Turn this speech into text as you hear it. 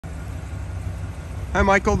Hi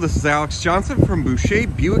Michael, this is Alex Johnson from Boucher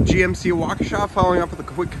Buick GMC Waukesha, following up with a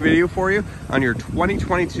quick video for you on your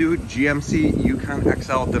 2022 GMC Yukon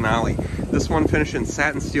XL Denali. This one finished in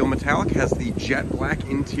satin steel metallic, has the jet black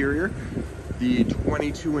interior, the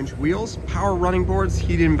 22-inch wheels, power running boards,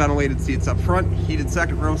 heated and ventilated seats up front, heated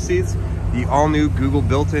second row seats, the all-new Google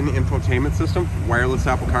built-in infotainment system, wireless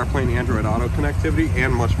Apple CarPlay and Android Auto connectivity,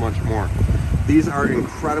 and much, much more. These are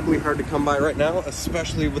incredibly hard to come by right now,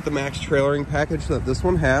 especially with the max trailering package that this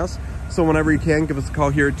one has. So whenever you can, give us a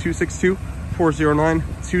call here at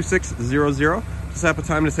 262-409-2600. Just have a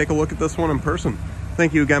time to take a look at this one in person.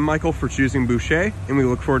 Thank you again, Michael, for choosing Boucher, and we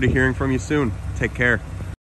look forward to hearing from you soon. Take care.